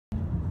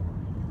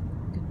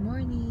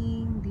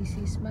morning. This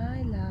is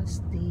my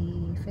last day,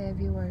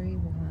 February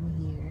 1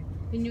 here.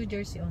 In New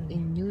Jersey only.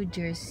 In New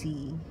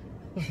Jersey.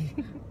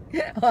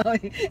 Oh,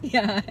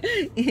 yeah,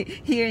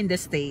 here in the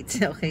States,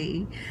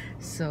 okay?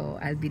 So,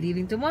 I'll be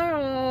leaving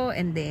tomorrow,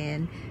 and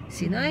then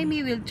si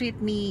Noemi will treat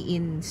me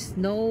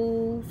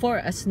for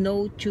a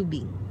snow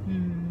tubing.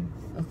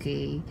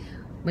 Okay?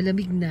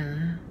 Malamig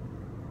na,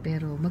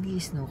 pero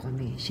mag-i-snow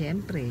kami.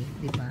 Siyempre,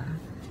 di ba?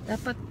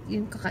 Dapat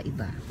yung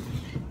kakaiba.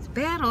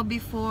 Pero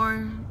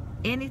before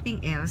anything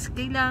else,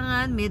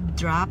 kailangan may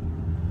drop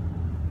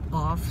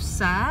off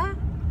sa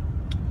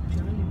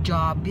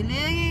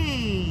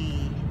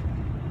Jollibee.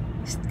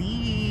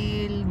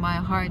 Still, my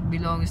heart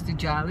belongs to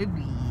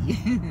Jollibee.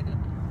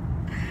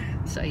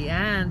 So,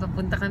 ayan.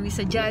 Papunta kami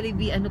sa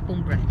Jollibee. Ano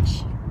pong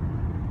branch?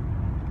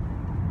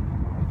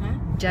 Huh?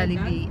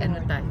 Jollibee,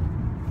 ano tayo?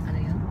 Ano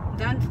yun?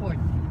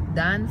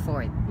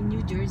 Danforth. In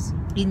New Jersey.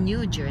 In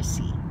New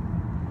Jersey.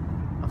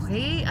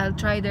 Okay, I'll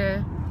try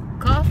their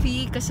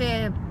coffee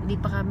kasi hindi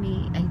pa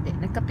kami, ay hindi,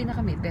 nagkape na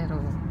kami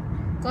pero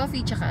coffee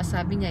tsaka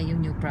sabi niya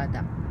yung new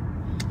product.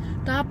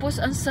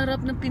 Tapos ang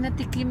sarap ng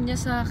pinatikim niya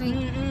sa akin.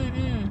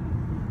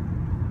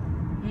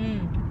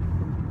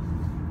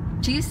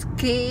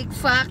 Cheesecake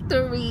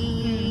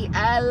Factory.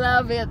 I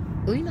love it.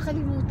 Uy,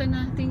 nakalimutan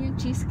natin yung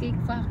Cheesecake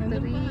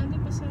Factory.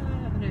 Ano pa sa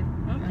ref?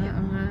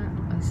 Oo nga.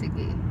 Oh,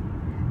 sige.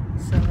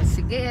 So,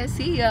 sige,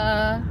 see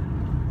ya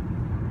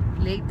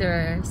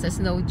later sa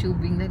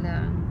Snowtubing na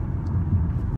lang.